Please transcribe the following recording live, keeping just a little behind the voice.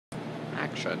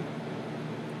action.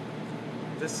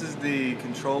 This is the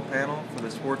control panel for the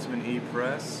Sportsman E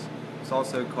press. It's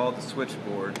also called the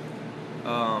switchboard.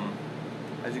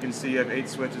 As you can see, you have 8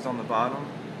 switches on the bottom.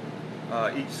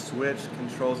 Each switch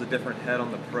controls a different head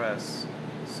on the press.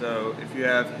 So if you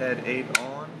have head 8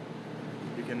 on,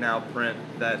 you can now print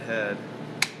that head.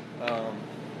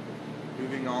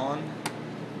 Moving on,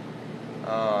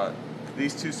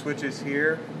 these 2 switches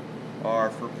here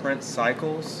are for print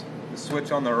cycles. The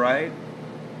switch on the right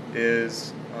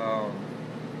is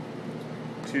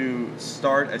to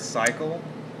start a cycle.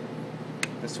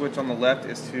 The switch on the left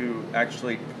is to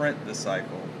actually print the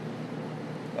cycle.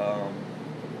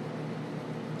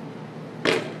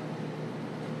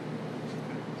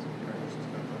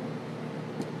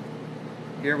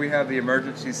 Here we have the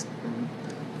emergency.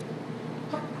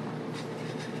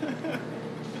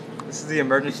 This is the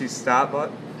emergency stop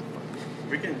button.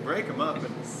 We can break them up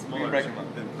in smaller break 'em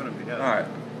up. and put them together. Alright.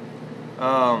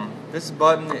 This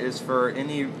button is for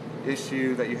any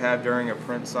issue that you have during a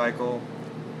print cycle.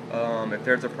 If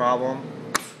there's a problem,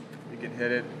 you can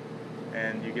hit it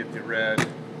and you get the red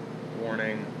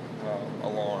warning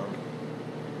alarm.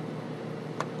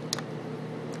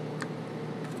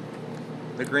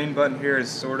 The green button here is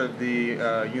sort of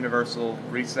the universal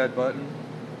reset button.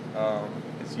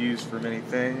 It's used for many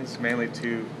things, mainly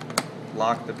to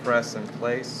lock the press in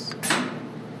place.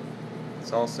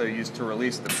 It's also used to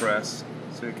release the press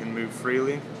so it can move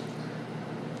freely.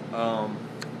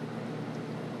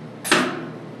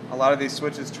 A lot of these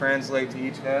switches translate to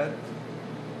each head.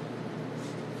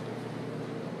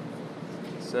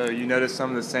 So you notice some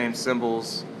of the same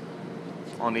symbols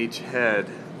on each head.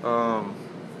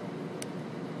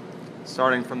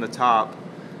 Starting from the top,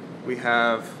 we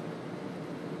have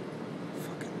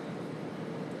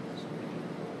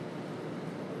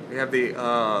the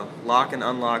lock and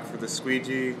unlock for the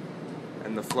squeegee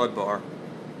and the flood bar.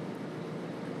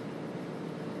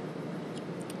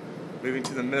 Moving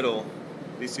to the middle,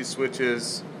 these 2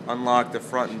 switches unlock the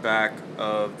front and back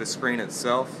of the screen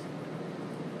itself.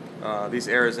 These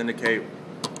arrows indicate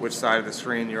which side of the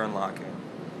screen you're unlocking.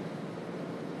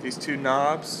 These 2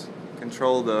 knobs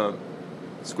control the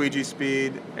squeegee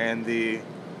speed and the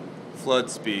flood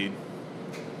speed.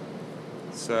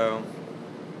 So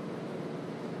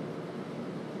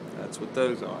that's what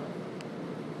those are.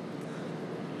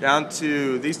 Down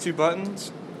to these 2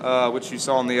 buttons, which you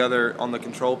saw on the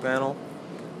control panel.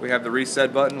 We have the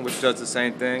reset button, which does the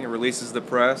same thing. It releases the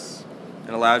press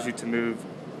and allows you to move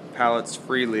pallets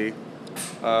freely.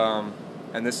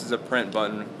 And this is a print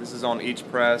button. This is on each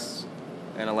press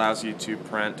and allows you to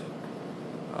print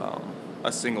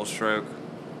a single stroke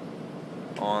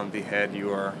on the head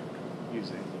you are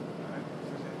using.